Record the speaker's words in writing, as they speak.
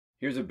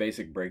Here's a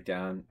basic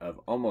breakdown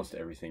of almost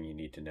everything you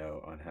need to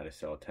know on how to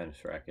sell a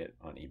tennis racket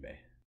on eBay.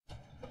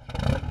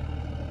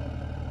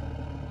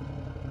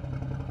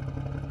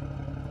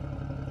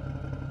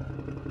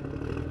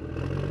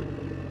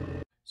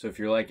 So if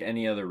you're like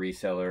any other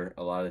reseller,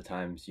 a lot of the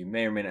times you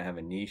may or may not have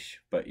a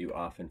niche, but you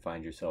often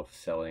find yourself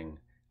selling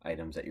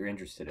items that you're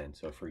interested in.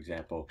 So for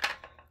example,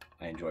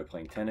 I enjoy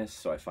playing tennis,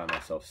 so I find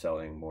myself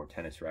selling more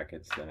tennis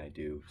rackets than I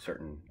do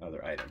certain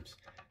other items.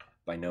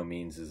 By no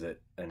means is it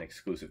an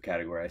exclusive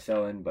category I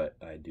sell in, but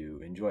I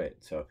do enjoy it.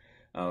 So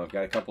I've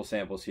got a couple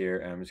samples here,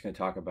 and I'm just going to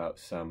talk about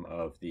some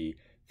of the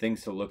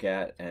things to look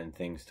at and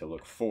things to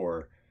look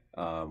for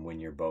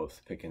when you're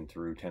both picking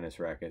through tennis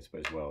rackets,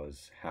 but as well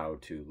as how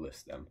to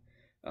list them.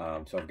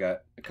 So I've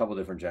got a couple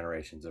different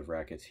generations of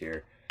rackets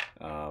here.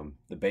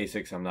 The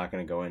basics I'm not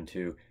going to go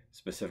into,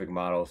 specific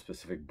models,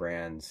 specific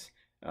brands.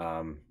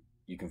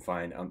 You can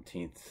find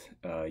umpteenth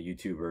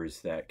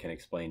YouTubers that can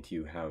explain to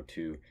you how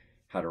to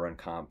run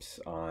comps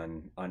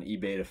on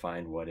eBay to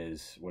find what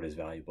is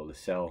valuable to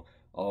sell.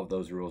 All of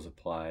those rules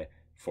apply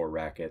for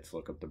rackets.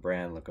 Look up the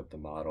brand, look up the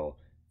model,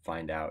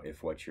 find out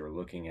if what you're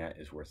looking at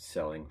is worth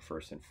selling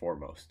first and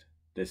foremost.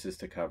 This is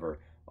to cover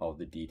all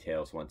the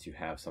details once you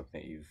have something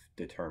that you've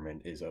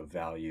determined is of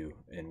value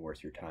and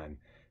worth your time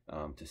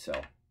to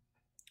sell.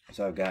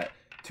 So I've got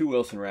 2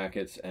 Wilson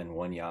rackets and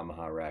 1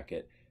 Yamaha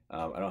racket.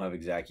 I don't have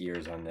exact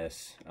years on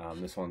this.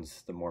 This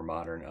one's the more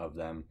modern of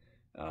them.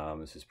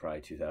 This is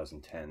probably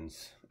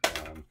 2010s.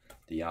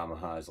 The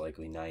Yamaha is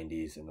likely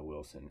 90s, and the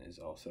Wilson is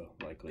also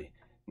likely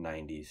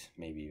 90s,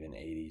 maybe even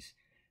 80s.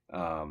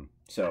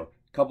 So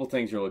a couple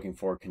things you're looking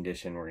for.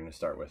 Condition we're going to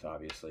start with,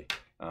 obviously.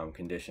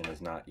 Condition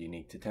is not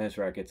unique to tennis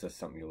rackets. That's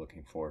something you're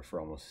looking for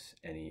almost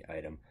any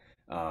item.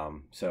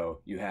 So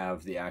you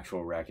have the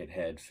actual racket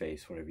head,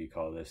 face, whatever you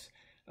call this.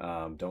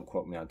 Don't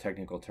quote me on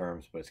technical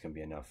terms, but it's going to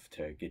be enough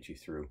to get you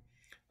through.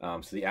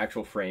 So the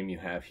actual frame you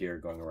have here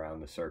going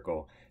around the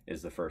circle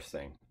is the first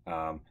thing.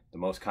 The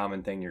most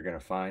common thing you're going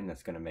to find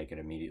that's going to make it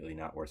immediately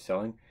not worth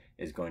selling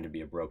is going to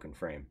be a broken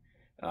frame.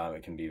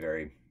 It can be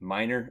very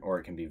minor, or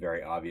it can be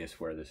very obvious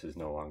where this is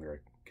no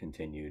longer a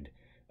continued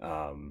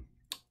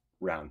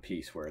round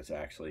piece where it's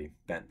actually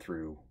bent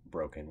through,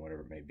 broken,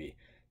 whatever it may be.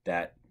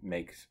 That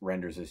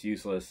renders this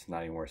useless,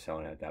 not even worth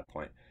selling at that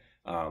point.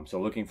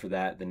 So looking for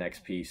that, the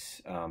next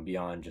piece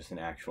beyond just an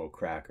actual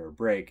crack or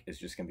break is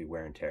just going to be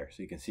wear and tear.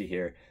 So you can see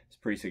here, it's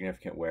pretty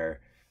significant wear.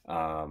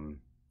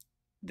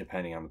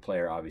 Depending on the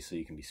player, obviously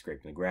you can be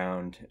scraping the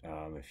ground.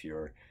 If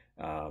you're,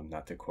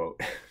 not to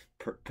quote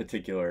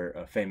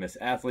particular famous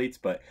athletes,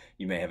 but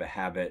you may have a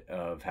habit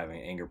of having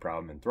an anger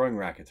problem and throwing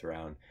rackets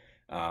around.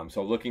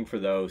 So looking for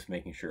those,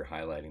 making sure you're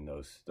highlighting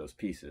those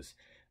pieces.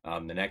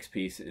 The next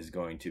piece is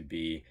going to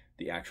be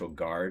the actual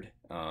guard.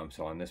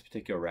 So on this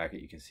particular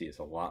racket, you can see it's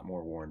a lot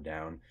more worn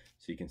down.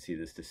 So you can see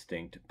this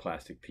distinct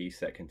plastic piece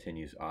that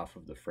continues off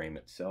of the frame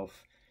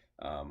itself.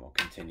 I'll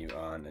continue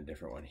on a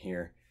different one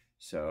here.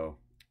 So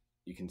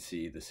you can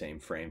see the same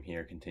frame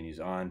here continues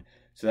on.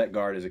 So that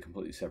guard is a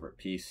completely separate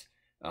piece.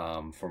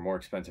 For more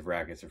expensive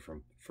rackets or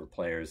for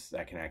players,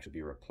 that can actually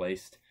be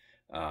replaced.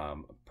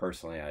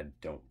 Personally, I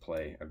don't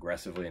play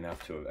aggressively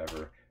enough to have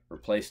ever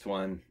replaced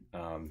one.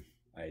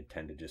 I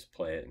tend to just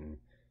play it, and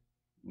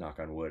knock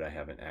on wood, I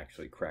haven't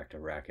actually cracked a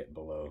racket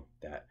below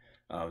that.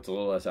 It's a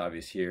little less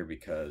obvious here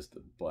because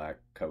the black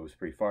goes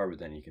pretty far, but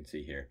then you can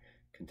see here,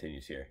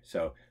 continues here.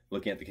 So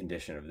looking at the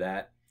condition of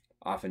that,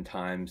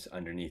 oftentimes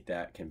underneath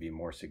that can be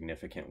more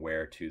significant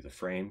wear to the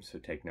frame. So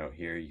take note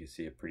here, you can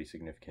see a pretty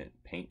significant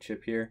paint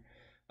chip here.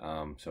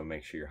 So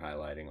make sure you're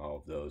highlighting all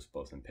of those,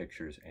 both in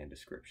pictures and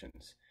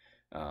descriptions.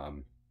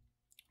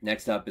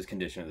 Next up is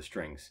condition of the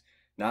strings.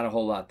 Not a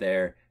whole lot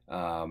there.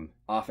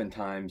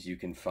 Oftentimes you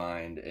can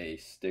find a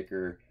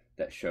sticker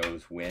that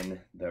shows when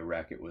the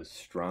racket was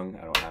strung.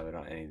 I don't have it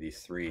on any of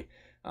these 3.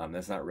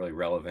 That's not really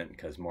relevant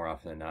because more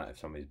often than not, if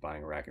somebody's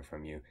buying a racket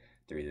from you,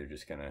 they're either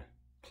just going to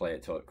play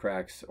it till it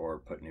cracks or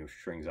put new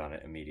strings on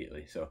it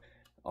immediately. So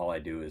all I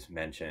do is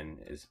mention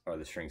are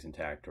the strings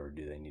intact or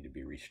do they need to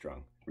be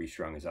restrung?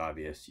 Restrung is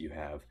obvious. You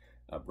have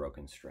a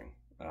broken string.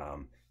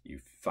 You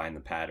find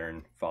the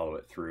pattern, follow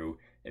it through.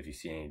 If you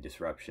see any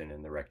disruption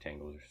in the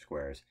rectangles or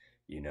squares,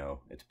 you know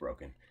it's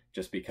broken.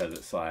 Just because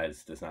it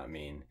slides does not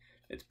mean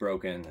it's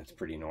broken. That's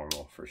pretty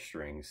normal for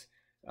strings.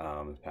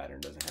 The pattern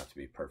doesn't have to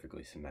be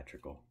perfectly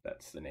symmetrical.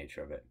 That's the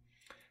nature of it.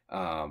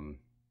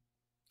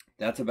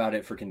 That's about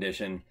it for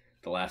condition.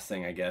 The last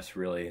thing, I guess,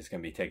 really is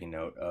going to be taking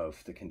note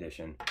of the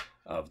condition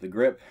of the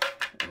grip,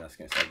 and that's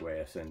going to segue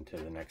us into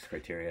the next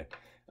criteria.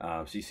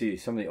 So you see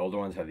some of the older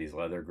ones have these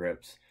leather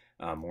grips,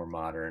 more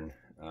modern.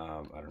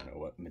 I don't know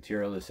what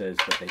material this is,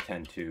 but they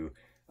tend to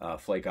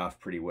flake off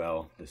pretty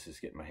well. This is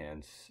getting my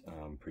hands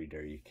pretty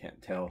dirty, you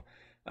can't tell.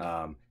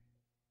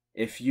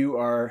 If you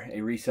are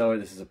a reseller,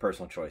 this is a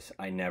personal choice.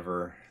 I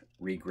never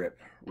regrip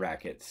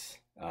rackets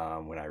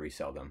when I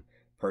resell them.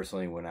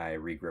 Personally, when I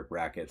regrip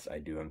rackets, I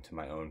do them to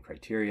my own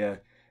criteria.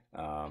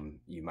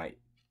 You might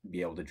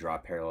be able to draw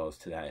parallels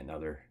to that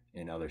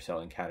in other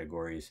selling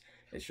categories.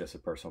 It's just a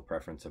personal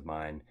preference of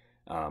mine.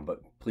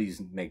 But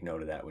please make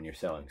note of that when you're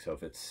selling. So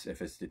if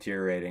it's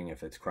deteriorating,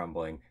 if it's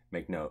crumbling,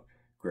 make note.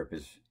 Grip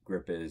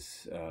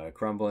is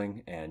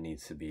crumbling and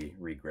needs to be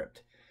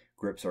re-gripped.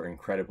 Grips are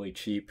incredibly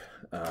cheap.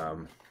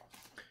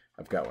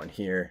 I've got one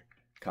here,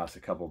 costs a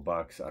couple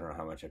bucks. I don't know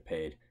how much I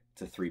paid.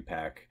 It's a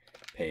 3-pack,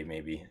 paid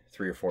maybe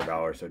 $3 or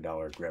 $4, so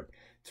 $1 grip.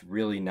 It's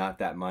really not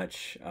that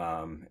much.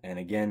 And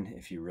again,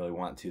 if you really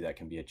want to, that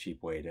can be a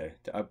cheap way to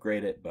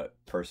upgrade it. But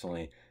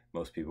personally,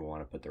 most people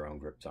want to put their own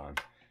grips on.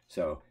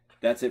 So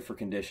that's it for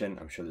condition.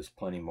 I'm sure there's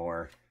plenty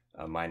more.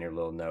 A minor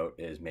little note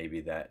is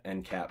maybe that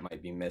end cap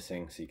might be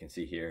missing. So you can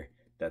see here,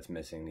 that's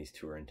missing. These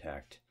two are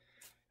intact.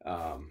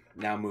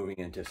 Now moving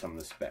into some of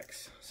the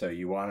specs. So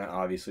you want to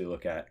obviously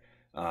look at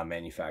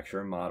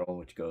manufacturer and model,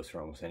 which goes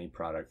for almost any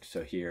product.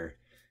 So here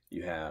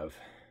you have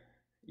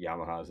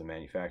Yamaha as a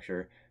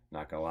manufacturer.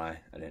 Not gonna lie,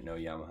 I didn't know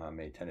Yamaha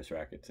made tennis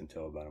rackets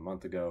until about a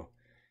month ago.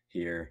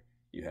 Here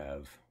you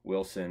have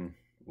Wilson.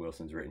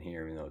 Wilson's written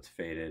here, even though it's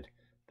faded.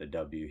 The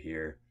W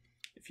here.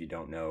 If you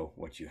don't know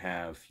what you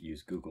have,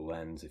 use Google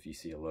Lens. If you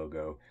see a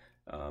logo,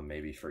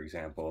 maybe for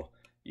example,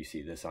 you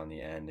see this on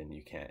the end and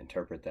you can't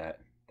interpret that,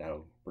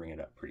 that'll bring it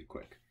up pretty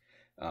quick.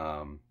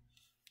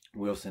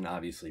 Wilson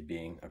obviously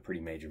being a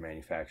pretty major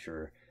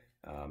manufacturer.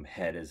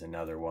 Head is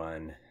another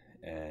one,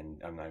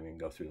 and I'm not even going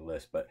to go through the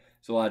list, but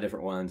it's a lot of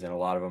different ones, and a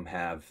lot of them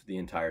have the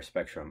entire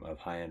spectrum of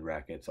high-end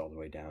rackets all the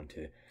way down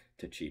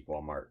to cheap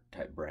Walmart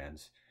type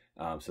brands.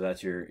 So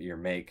that's your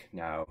make.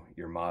 Now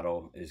your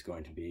model is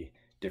going to be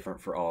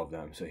different for all of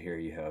them. So here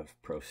you have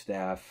Pro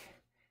Staff,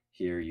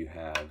 here you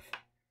have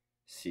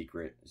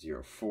Secret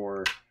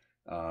 04,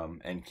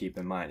 and keep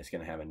in mind it's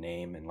going to have a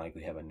name and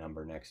likely have a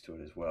number next to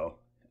it as well.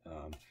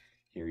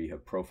 Here you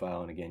have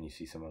Profile, and again you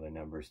see some other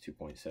numbers,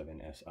 2.7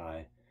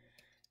 SI.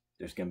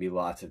 There's going to be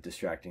lots of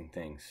distracting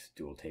things.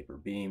 Dual taper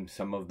beam,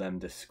 some of them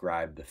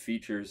describe the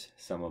features,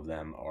 some of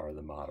them are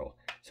the model.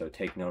 So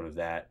take note of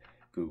that.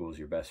 Google's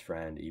your best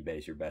friend,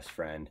 eBay's your best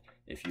friend.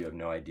 If you have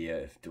no idea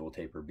if dual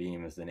taper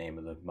beam is the name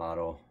of the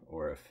model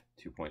or if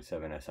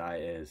 2.7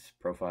 SI is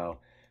Profile,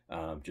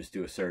 just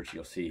do a search.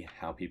 You'll see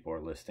how people are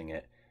listing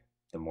it.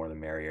 The more the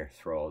merrier.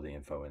 Throw all the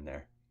info in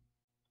there.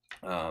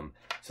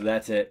 So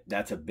that's it.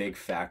 That's a big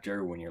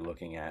factor when you're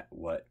looking at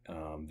what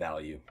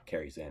value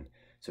carries in.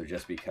 So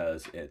just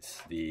because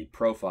it's the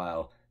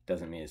Profile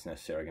doesn't mean it's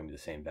necessarily going to be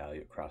the same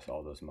value across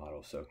all those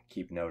models. So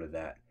keep note of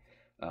that.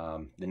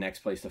 The next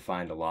place to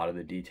find a lot of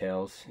the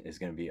details is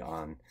going to be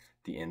on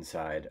the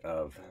inside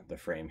of the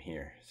frame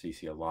here. So you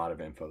see a lot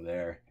of info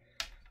there.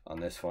 On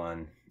this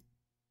one,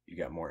 you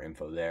got more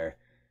info there.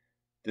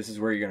 This is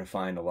where you're going to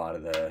find a lot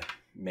of the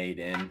made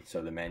in,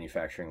 so the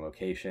manufacturing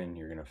location.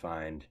 You're going to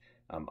find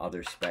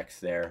other specs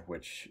there,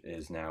 which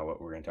is now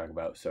what we're going to talk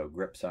about. So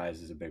grip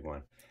size is a big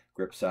one.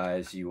 Grip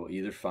size you will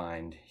either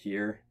find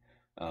here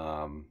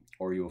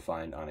or you will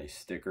find on a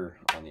sticker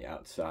on the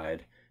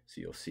outside. So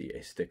you'll see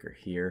a sticker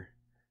here,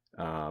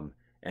 and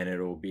it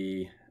will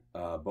be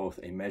both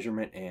a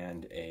measurement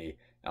and a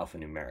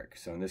alphanumeric.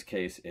 So in this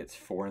case it's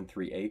 4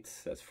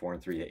 3/8. That's 4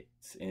 3/8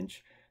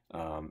 inch.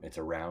 It's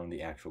around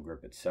the actual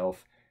grip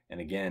itself. And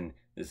again,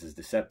 this is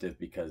deceptive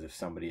because if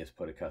somebody has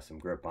put a custom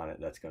grip on it,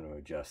 that's going to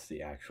adjust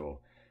the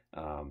actual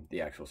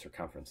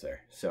circumference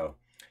there. So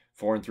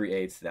 4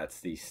 3/8,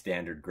 that's the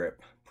standard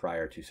grip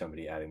prior to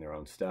somebody adding their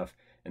own stuff.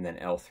 And then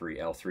L3.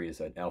 L3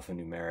 is an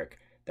alphanumeric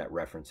that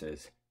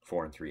references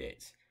 4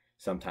 3/8.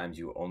 Sometimes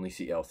you only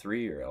see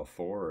L3 or L4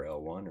 or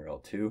L1 or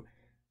L2.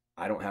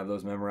 I don't have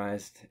those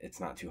memorized. It's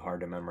not too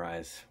hard to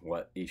memorize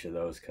what each of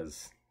those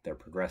because they're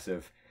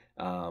progressive.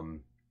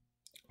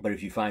 But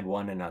if you find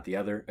one and not the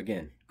other,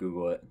 again,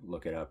 Google it,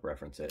 look it up,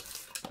 reference it.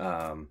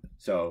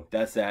 So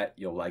that's that.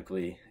 You'll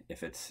likely,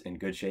 if it's in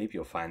good shape,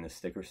 you'll find the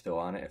sticker still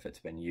on it. If it's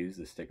been used,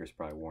 the sticker's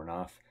probably worn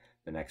off.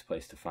 The next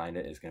place to find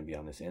it is going to be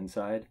on this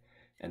inside.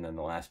 And then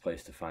the last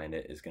place to find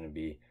it is going to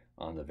be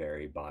on the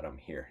very bottom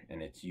here.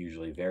 And it's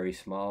usually very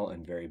small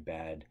and very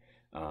bad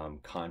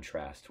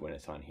contrast when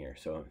it's on here.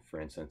 So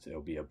for instance,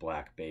 it'll be a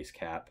black base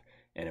cap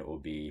and it will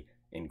be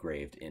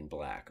engraved in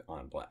black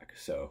on black.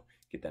 So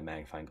get that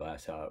magnifying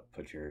glass out,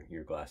 put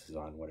your glasses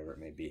on, whatever it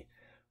may be.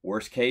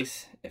 Worst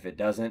case, if it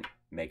doesn't,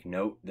 make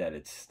note that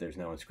there's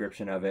no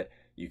inscription of it.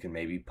 You can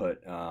maybe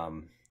put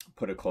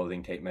a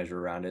clothing tape measure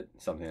around it,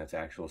 something that's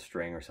actual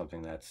string or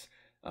something that's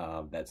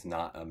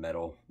not a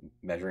metal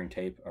measuring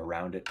tape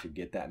around it to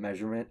get that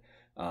measurement.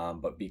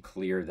 But be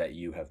clear that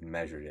you have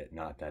measured it,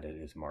 not that it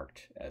is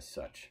marked as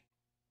such.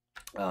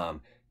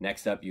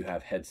 Next up, you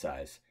have head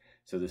size.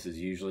 So this is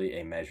usually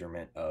a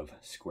measurement of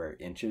square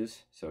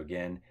inches. So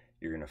again,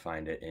 you're going to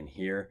find it in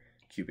here.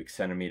 Cubic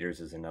centimeters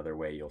is another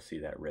way you'll see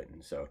that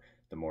written. So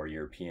the more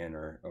European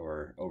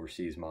or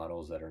overseas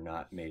models that are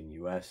not made in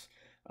US,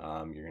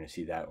 you're going to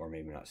see that, or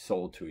maybe not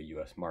sold to a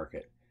US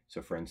market.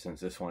 So for instance,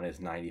 this one is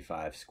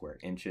 95 square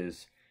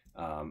inches.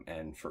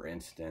 And for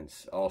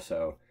instance,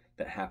 also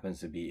that happens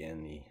to be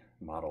in the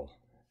model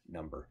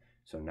number.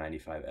 So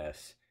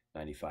 95S,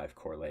 95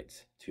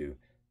 correlates to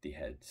the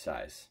head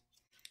size.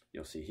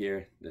 You'll see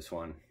here, this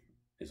one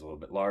is a little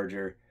bit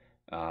larger.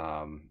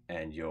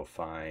 And you'll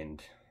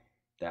find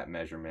that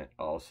measurement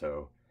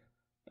also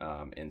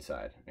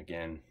inside.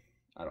 Again,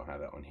 I don't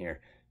have that one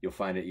here. You'll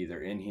find it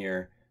either in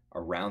here,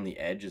 around the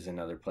edge is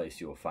another place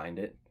you'll find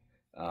it.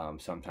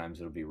 Sometimes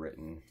it'll be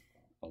written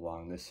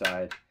along this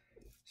side.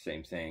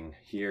 Same thing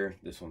here.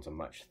 This one's a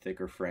much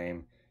thicker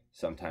frame.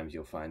 Sometimes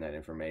you'll find that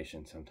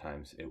information.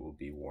 Sometimes it will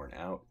be worn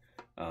out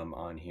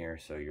on here.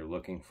 So you're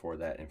looking for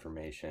that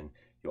information.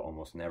 You'll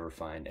almost never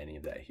find any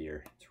of that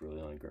here. It's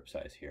really only grip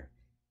size here.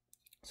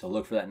 So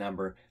look for that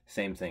number.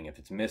 Same thing. If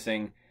it's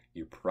missing,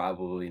 you're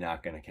probably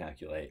not going to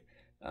calculate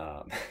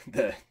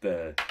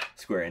the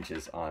square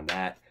inches on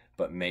that.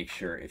 But make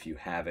sure if you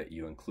have it,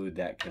 you include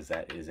that, because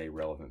that is a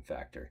relevant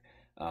factor.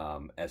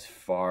 As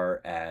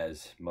far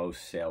as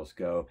most sales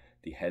go,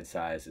 the head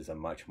size is a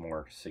much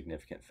more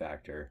significant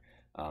factor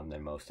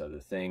than most other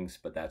things,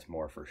 but that's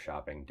more for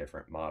shopping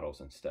different models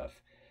and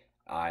stuff.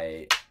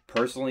 I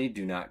personally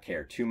do not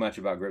care too much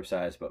about grip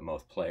size, but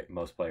most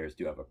players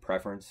do have a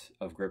preference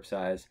of grip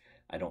size.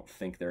 I don't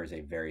think there is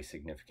a very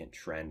significant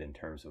trend in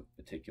terms of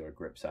particular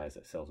grip size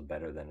that sells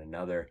better than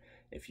another.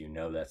 If you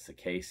know that's the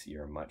case,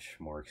 you're a much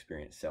more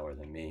experienced seller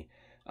than me.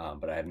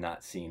 But I have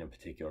not seen a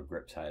particular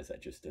grip size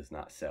that just does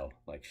not sell.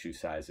 Like shoe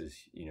sizes,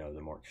 you know,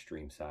 the more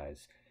extreme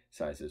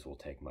sizes will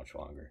take much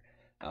longer.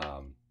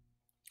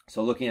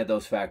 So looking at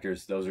those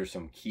factors, those are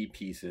some key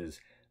pieces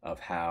of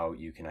how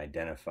you can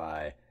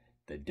identify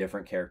the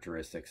different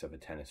characteristics of a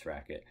tennis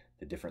racket,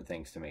 the different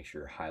things to make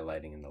sure you're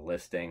highlighting in the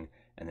listing,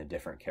 and the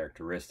different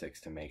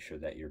characteristics to make sure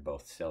that you're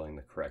both selling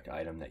the correct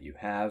item that you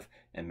have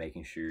and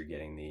making sure you're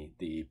getting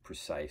the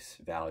precise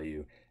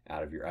value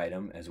out of your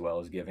item, as well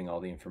as giving all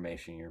the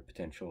information your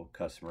potential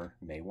customer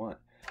may want.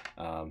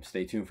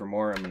 Stay tuned for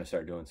more. I'm going to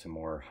start doing some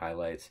more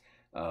highlights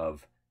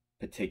of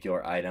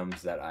particular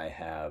items that I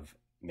have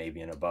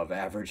maybe an above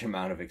average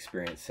amount of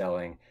experience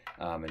selling,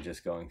 and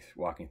just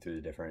walking through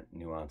the different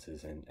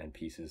nuances and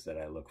pieces that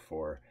I look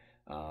for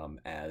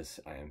as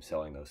I am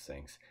selling those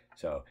things.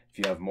 So if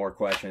you have more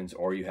questions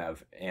or you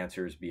have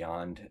answers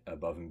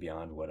above and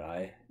beyond what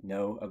I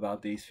know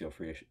about these, feel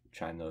free to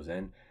chime those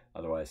in.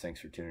 Otherwise, thanks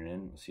for tuning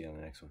in. We'll see you on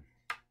the next one.